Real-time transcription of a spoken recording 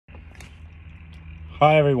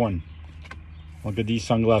Hi everyone, look at these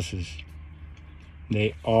sunglasses.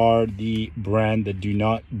 They are the brand that do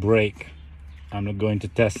not break. I'm not going to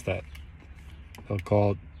test that. They're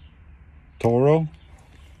called Toroe.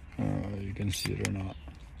 You can see it or not.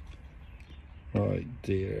 Right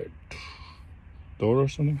there. Toroe or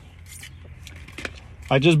something.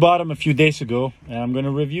 I just bought them a few days ago and I'm going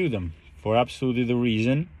to review them for absolutely the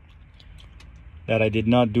reason that I did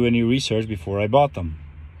not do any research before I bought them.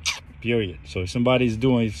 Period. So if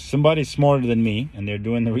somebody's smarter than me and they're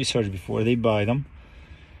doing the research before they buy them,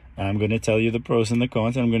 I'm going to tell you the pros and the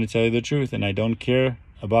cons, and I'm going to tell you the truth. And I don't care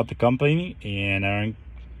about the company, and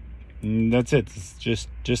that's it. It's just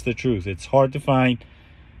the truth. It's hard to find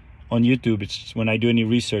on YouTube. It's when I do any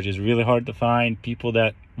research, it's really hard to find people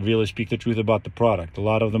that really speak the truth about the product. A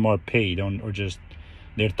lot of them are paid or just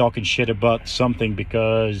they're talking shit about something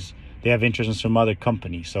because they have interest in some other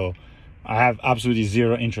company. So I have absolutely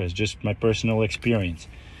zero interest, just my personal experience.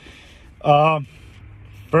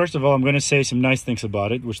 First of all, I'm going to say some nice things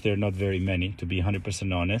about it, which there are not very many, to be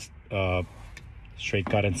 100% honest. Straight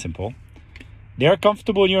cut and simple. They are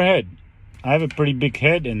comfortable in your head. I have a pretty big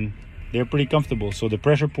head and they're pretty comfortable. So the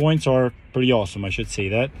pressure points are pretty awesome, I should say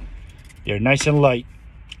that. They're nice and light.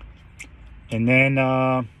 And then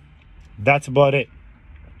that's about it.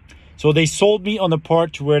 So they sold me on the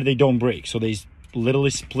part where they don't break. So they literally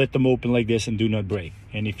split them open like this and do not break.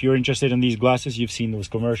 And if you're interested in these glasses, you've seen those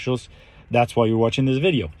commercials. That's why you're watching this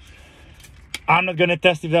video. I'm not going to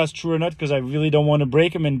test if that's true or not because I really don't want to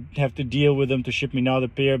break them and have to deal with them to ship me another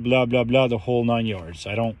pair, blah, blah, blah, the whole 9 yards.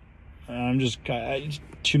 To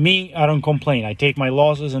me, I don't complain. I take my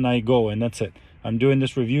losses and I go, and that's it. I'm doing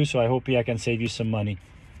this review, so I hope I can save you some money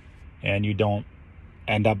and you don't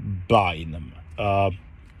end up buying them.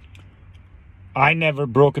 I never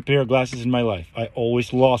broke a pair of glasses in my life. I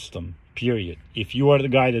always lost them, period. If you are the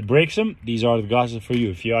guy that breaks them, these are the glasses for you.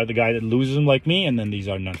 If you are the guy that loses them like me, and then these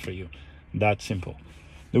are not for you. That simple.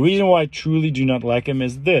 The reason why I truly do not like them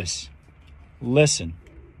is this. Listen.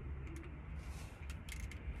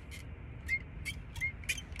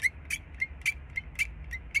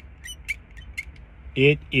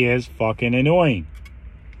 It is fucking annoying.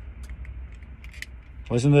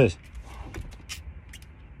 Listen to this.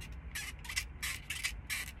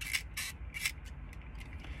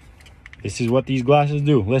 This is what these glasses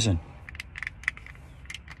do. Listen.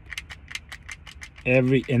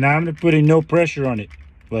 And I'm not putting no pressure on it.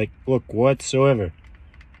 Like, look, whatsoever.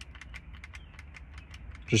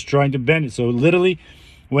 Just trying to bend it. So literally,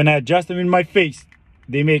 when I adjust them in my face,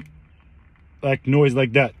 they make like noise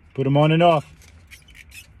like that. Put them on and off.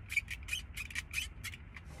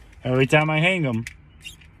 Every time I hang them,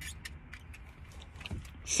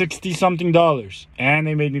 $60-something. And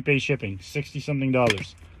they made me pay shipping. $60-something.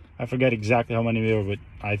 I forget exactly how many they were, but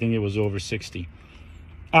I think it was over 60.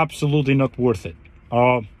 Absolutely not worth it.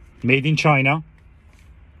 Made in China,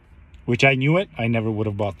 which I knew it. I never would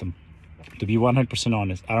have bought them. To be 100%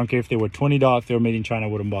 honest, I don't care if they were $20. If they were made in China, I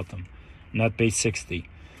would have bought them. Not paid 60.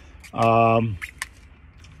 I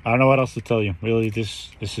don't know what else to tell you. Really,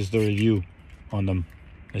 this is the review on them.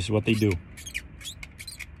 This is what they do.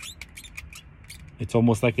 It's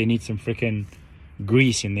almost like they need some freaking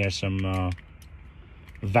grease in there, some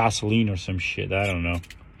Vaseline or some shit. I don't know.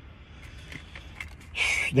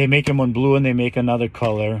 They make them on blue and they make another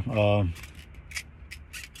color.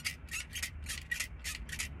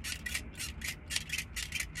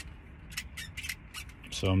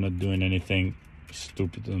 So I'm not doing anything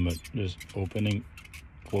stupid to them, but just opening,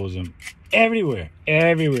 close them. Everywhere.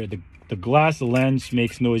 The glass, the lens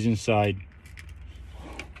makes noise inside.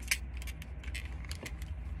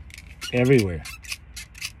 Everywhere.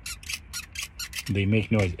 They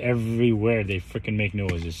make noise. Everywhere they freaking make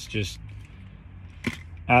noise. It's just,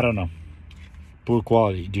 I don't know. Poor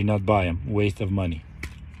quality. Do not buy them. Waste of money.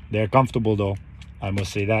 They're comfortable though. I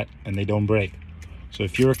must say that. And they don't break. So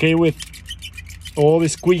if you're okay with all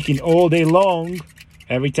this squeaking all day long,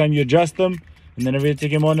 every time you adjust them, and then every time you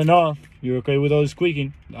take them on and off, you're okay with all the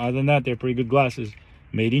squeaking. Other than that, they're pretty good glasses.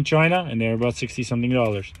 Made in China, and they're about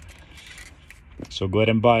 $60-something. So go ahead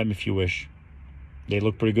and buy them if you wish. They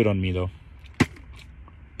look pretty good on me though.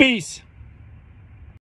 Peace.